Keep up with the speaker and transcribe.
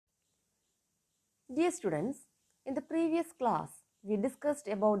Dear students, in the previous class, we discussed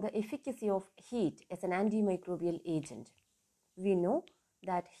about the efficacy of heat as an antimicrobial agent. We know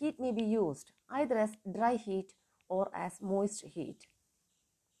that heat may be used either as dry heat or as moist heat.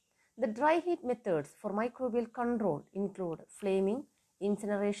 The dry heat methods for microbial control include flaming,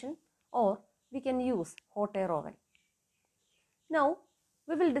 incineration, or we can use hot air oven. Now,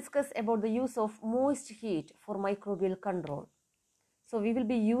 we will discuss about the use of moist heat for microbial control. So, we will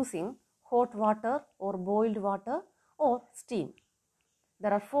be using hot water or boiled water or steam.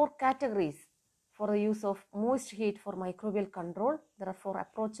 There are 4 categories for the use of moist heat for microbial control. There are 4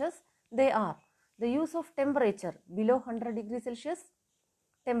 approaches. They are the use of temperature below 100 degrees Celsius,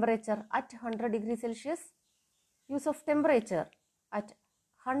 temperature at 100 degrees Celsius, use of temperature at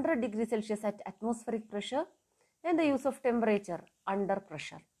 100 degrees Celsius at atmospheric pressure, and the use of temperature under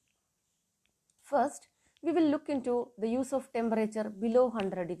pressure. First, we will look into the use of temperature below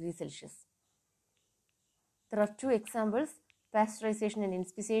 100 degrees Celsius. There are 2 examples, pasteurization and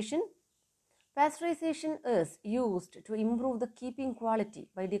inspisation. Pasteurization is used to improve the keeping quality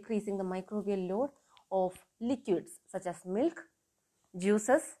by decreasing the microbial load of liquids such as milk,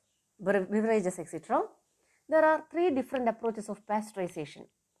 juices, beverages, etc. There are 3 different approaches of pasteurization.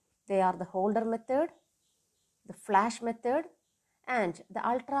 They are the Holder method, the flash method, and the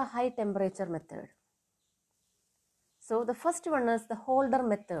ultra high temperature method. So the first one is the Holder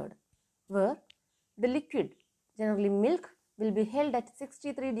method, where the liquid, generally milk, will be held at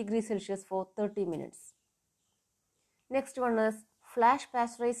 63 degrees Celsius for 30 minutes. Next one is flash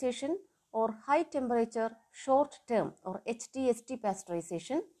pasteurization or high temperature short term or HTST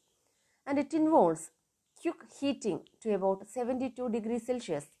pasteurization, and it involves quick heating to about 72 degrees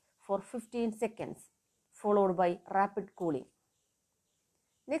Celsius for 15 seconds followed by rapid cooling.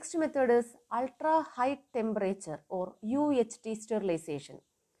 Next method is ultra high temperature or UHT sterilization,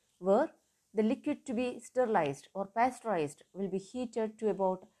 where the liquid to be sterilized or pasteurized will be heated to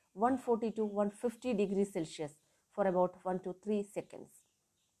about 140 to 150 degrees Celsius for about 1 to 3 seconds.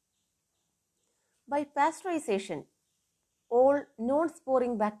 By pasteurization, all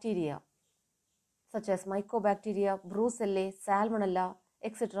non-sporing bacteria such as Mycobacteria, Brucellosis, Salmonella,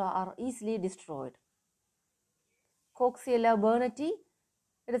 etc. are easily destroyed. Coxiella burnetii,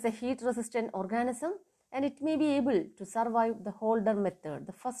 it is a heat-resistant organism and it may be able to survive the Holder method,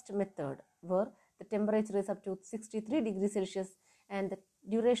 the first method, where the temperature is up to 63 degrees Celsius and the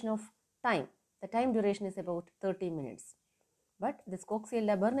duration of time, the time duration is about 30 minutes. But this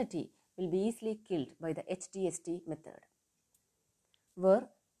Coxiella burnetii will be easily killed by the HTST method, where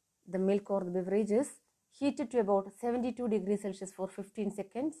the milk or the beverage is heated to about 72 degrees Celsius for 15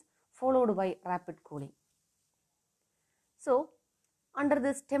 seconds followed by rapid cooling. So, under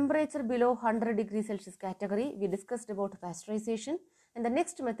this temperature below 100 degrees Celsius category, we discussed about pasteurization, and the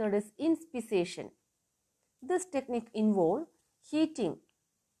next method is inspisation. This technique involves heating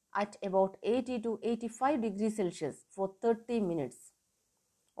at about 80 to 85 degrees Celsius for 30 minutes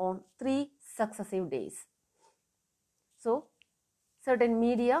on 3 successive days. So, certain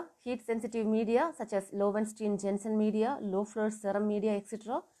media, heat sensitive media such as Lowenstein-Jensen media, Loeffler's serum media,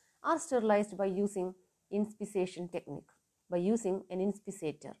 etc. are sterilized by using inspisation technique, by using an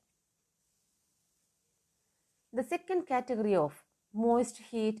inspisator. The second category of moist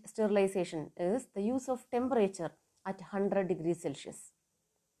heat sterilization is the use of temperature at 100 degrees Celsius.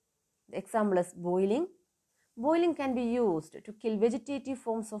 The example is boiling. Boiling can be used to kill vegetative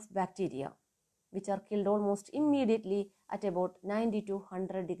forms of bacteria, which are killed almost immediately at about 90 to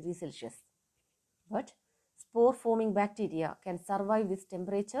 100 degrees Celsius. But spore-forming bacteria can survive this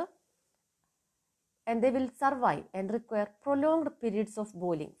temperature and they will survive and require prolonged periods of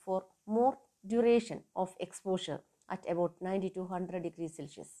boiling for more duration of exposure at about 90 to 100 degrees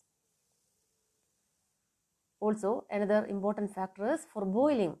Celsius. Also, another important factor is for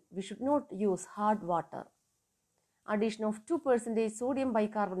boiling, we should not use hard water. Addition of 2% sodium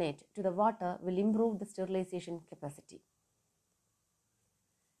bicarbonate to the water will improve the sterilization capacity.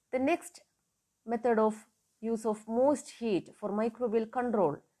 The next method of use of moist heat for microbial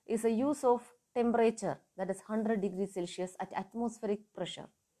control is the use of temperature, that is 100 degrees Celsius at atmospheric pressure.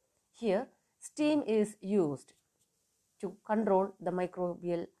 Here, steam is used to control the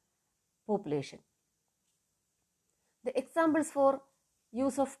microbial population. The examples for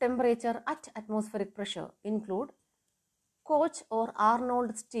use of temperature at atmospheric pressure include Koch or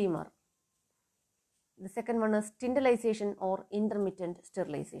Arnold steamer. The second one is tyndallization or intermittent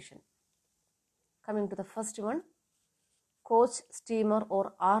sterilization. Coming to the first one, Koch steamer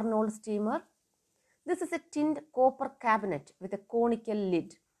or Arnold steamer. This is a tinned copper cabinet with a conical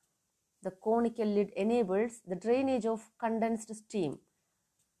lid. The conical lid enables the drainage of condensed steam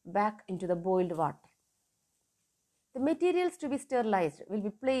back into the boiled water. The materials to be sterilized will be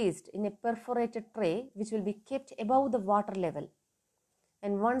placed in a perforated tray which will be kept above the water level.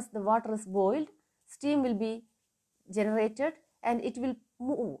 And once the water is boiled, steam will be generated and it will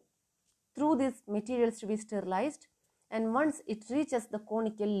move through these materials to be sterilized, and once it reaches the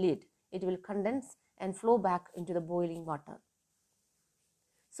conical lid, it will condense and flow back into the boiling water.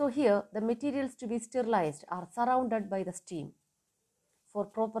 So here the materials to be sterilized are surrounded by the steam. For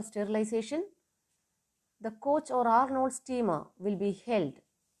proper sterilization, the Koch or Arnold steamer will be held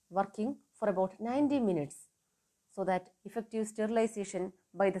working for about 90 minutes so that effective sterilization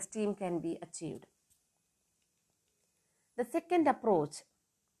by the steam can be achieved. The second approach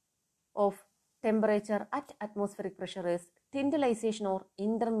of temperature at atmospheric pressure is tintilization or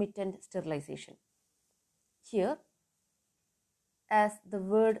intermittent sterilization. Here, as the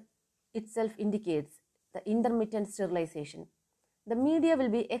word itself indicates, the intermittent sterilization, the media will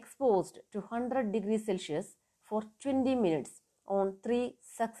be exposed to 100 degrees Celsius for 20 minutes on 3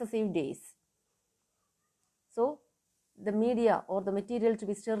 successive days. So, the media or the material to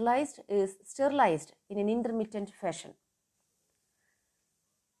be sterilized is sterilized in an intermittent fashion.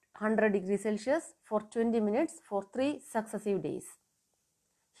 100 degrees Celsius for 20 minutes for 3 successive days.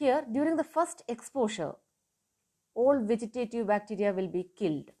 Here, during the first exposure, all vegetative bacteria will be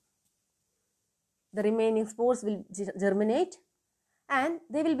killed. The remaining spores will germinate and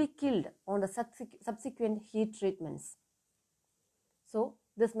they will be killed on the subsequent heat treatments. So,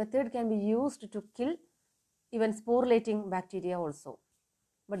 this method can be used to kill even sporulating bacteria also.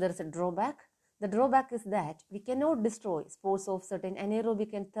 But there is a drawback. The drawback is that we cannot destroy spores of certain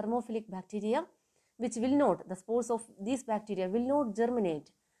anaerobic and thermophilic bacteria, which will not, the spores of these bacteria will not germinate,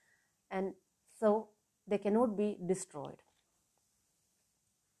 and so they cannot be destroyed.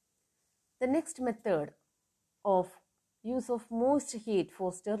 The next method of use of moist heat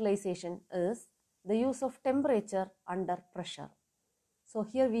for sterilization is the use of temperature under pressure. So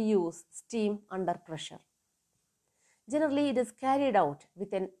here we use steam under pressure. Generally, it is carried out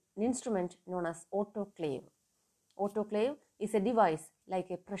with an instrument known as autoclave. Autoclave is a device like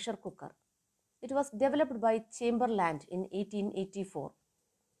a pressure cooker. It was developed by Chamberlain in 1884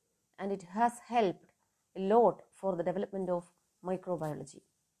 and it has helped a lot for the development of microbiology.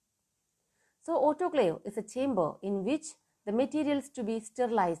 So autoclave is a chamber in which the materials to be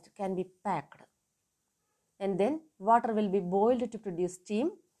sterilized can be packed, and then water will be boiled to produce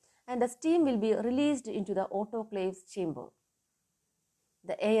steam, and the steam will be released into the autoclave's chamber.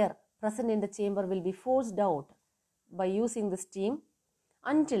 The air present in the chamber will be forced out by using the steam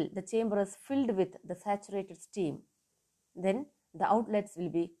until the chamber is filled with the saturated steam. Then the outlets will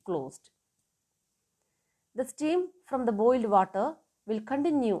be closed. The steam from the boiled water will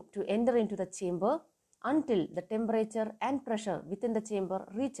continue to enter into the chamber until the temperature and pressure within the chamber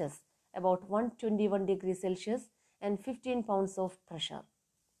reaches about 121 degrees Celsius and 15 pounds of pressure.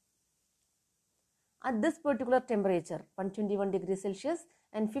 At this particular temperature, 121 degrees Celsius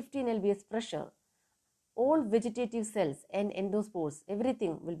and 15 lbs pressure, all vegetative cells and endospores,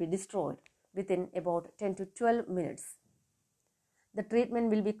 everything will be destroyed within about 10 to 12 minutes. The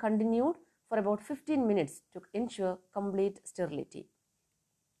treatment will be continued for about 15 minutes to ensure complete sterility.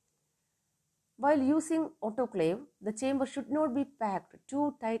 While using autoclave, the chamber should not be packed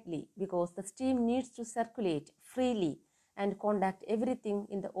too tightly because the steam needs to circulate freely and contact everything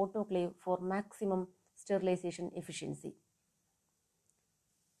in the autoclave for maximum sterilization efficiency.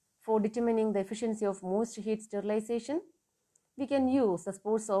 For determining the efficiency of moist heat sterilization, we can use the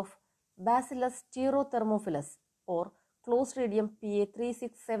spores of Bacillus stearothermophilus or Clostridium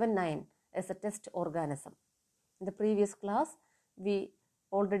PA3679 as a test organism. In the previous class, we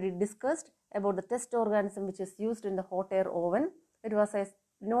already discussed about the test organism which is used in the hot air oven. It was a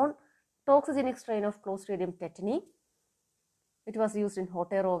non-toxigenic strain of Clostridium tetani. It was used in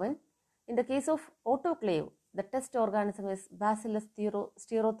hot air oven. In the case of autoclave, the test organism is Bacillus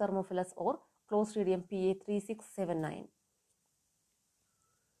stearothermophilus or Clostridium PA3679.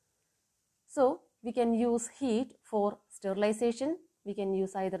 So, we can use heat for sterilization. We can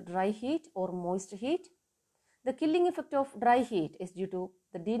use either dry heat or moist heat. The killing effect of dry heat is due to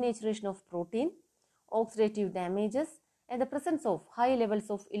the denaturation of protein, oxidative damages, and the presence of high levels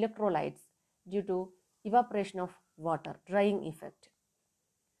of electrolytes due to evaporation of water, drying effect.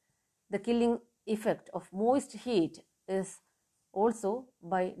 The killing effect of moist heat is also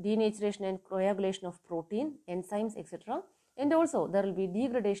by denaturation and coagulation of protein, enzymes, etc. And also there will be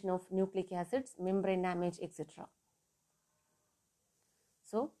degradation of nucleic acids, membrane damage, etc.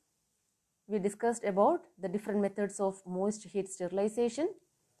 So, we discussed about the different methods of moist heat sterilization.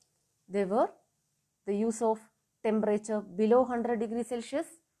 They were the use of temperature below 100 degrees Celsius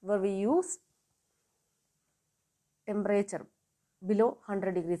where we use temperature below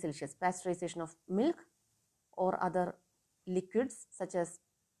 100 degrees Celsius, pasteurization of milk or other liquids such as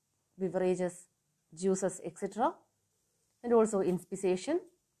beverages, juices, etc., and also inspisation.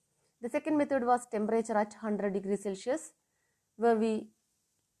 The second method was temperature at 100 degrees Celsius, where we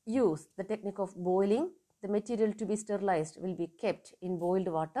use the technique of boiling. The material to be sterilized will be kept in boiled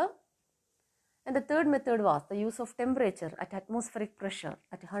water. And the third method was the use of temperature at atmospheric pressure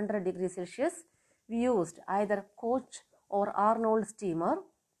at 100 degrees Celsius. We used either Koch or Arnold steamer,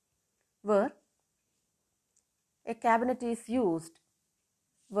 where a cabinet is used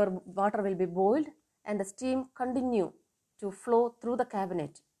where water will be boiled and the steam continue to flow through the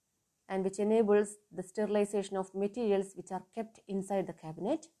cabinet, and which enables the sterilization of materials which are kept inside the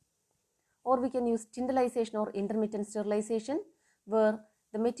cabinet. Or we can use tyndallization or intermittent sterilization, where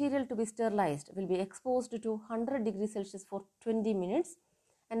the material to be sterilized will be exposed to 100 degrees Celsius for 20 minutes,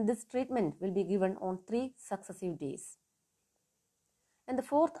 and this treatment will be given on 3 successive days. And the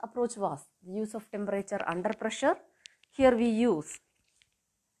fourth approach was the use of temperature under pressure. Here we use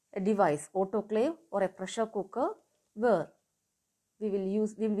a device, autoclave or a pressure cooker, where we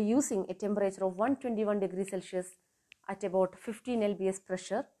will be using a temperature of 121 degrees Celsius at about 15 lbs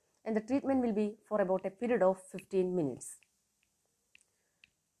pressure, and the treatment will be for about a period of 15 minutes.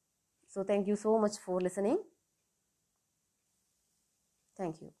 So thank you so much for listening.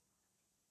 Thank you.